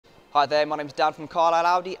Hi there, my name is Dan from Carlisle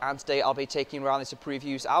Audi, and today I'll be taking you around this approved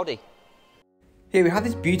used Audi. Here we have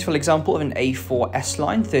this beautiful example of an A4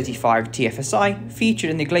 S-Line 35 TFSI featured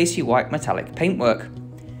in the glacier white metallic paintwork.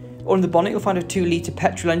 On the bonnet you'll find a 2-litre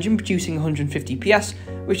petrol engine producing 150 PS,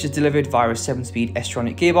 which is delivered via a 7-speed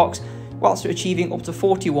S-tronic gearbox, whilst achieving up to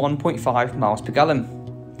 41.5 miles per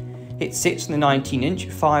gallon. It sits on the 19-inch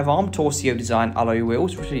 5-arm Torsion design alloy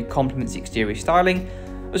wheels, which really complements the exterior styling,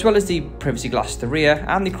 as well as the privacy glass to the rear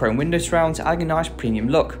and the chrome window surrounds, adding a nice premium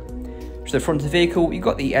look. To the front of the vehicle, you've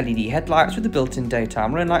got the LED headlights with the built-in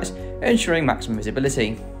daytime running lights, ensuring maximum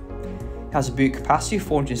visibility. It has a boot capacity of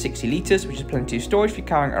 460 litres, which is plenty of storage for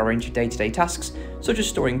carrying a range of day-to-day tasks, such as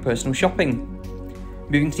storing personal shopping.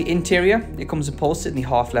 Moving to the interior, it comes upholstered in the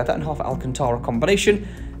half leather and half Alcantara combination,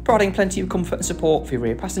 providing plenty of comfort and support for your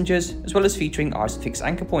rear passengers, as well as featuring ISOFIX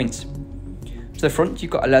anchor points. To the front, you've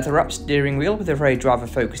got a leather-wrapped steering wheel with a very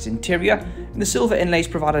driver-focused interior, and the silver inlays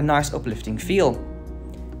provide a nice uplifting feel.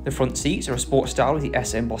 The front seats are a sport style with the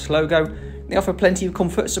S embossed logo. They offer plenty of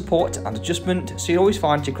comfort, support and adjustment, so you'll always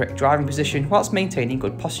find your correct driving position whilst maintaining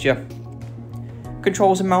good posture.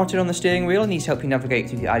 Controls are mounted on the steering wheel, and these help you navigate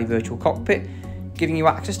through the Audi virtual cockpit, giving you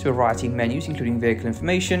access to a variety of menus including vehicle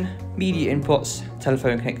information, media inputs,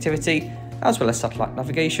 telephone connectivity, as well as satellite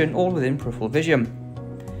navigation, all within peripheral vision.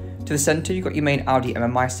 To the centre you've got your main Audi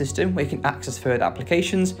MMI system where you can access further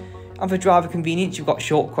applications, and for driver convenience you've got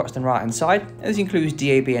shortcuts on the right hand side, and this includes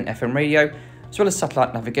DAB and FM radio, as well as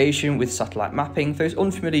satellite navigation with satellite mapping for those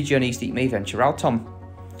unfamiliar journeys that you may venture out on.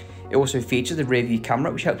 It also features the rear view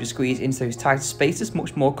camera, which helps you squeeze into those tighter spaces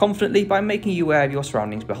much more confidently by making you aware of your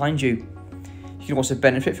surroundings behind you. You can also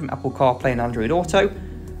benefit from Apple CarPlay and Android Auto.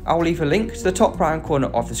 I will leave a link to the top right hand corner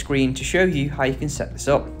of the screen to show you how you can set this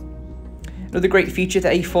up. Another great feature of the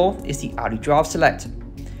A4 is the Audi Drive Select.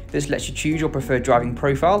 This lets you choose your preferred driving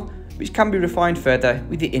profile, which can be refined further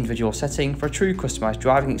with the individual setting for a true customised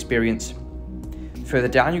driving experience. Further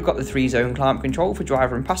down you've got the 3-zone climate control for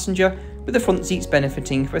driver and passenger, with the front seats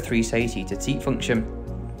benefiting from a 3-stage heated seat function.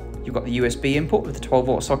 You've got the USB input with the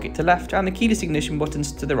 12-volt socket to left and the keyless ignition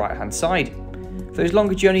buttons to the right hand side. For those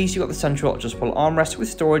longer journeys you've got the central adjustable armrest with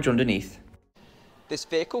storage underneath. This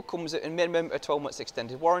vehicle comes at a minimum of 12 months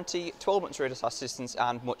extended warranty, 12 months roadside assistance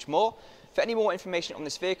and much more. For any more information on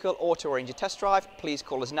this vehicle or to arrange a test drive, please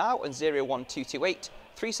call us now on 01228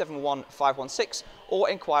 371 516 or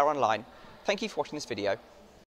inquire online. Thank you for watching this video.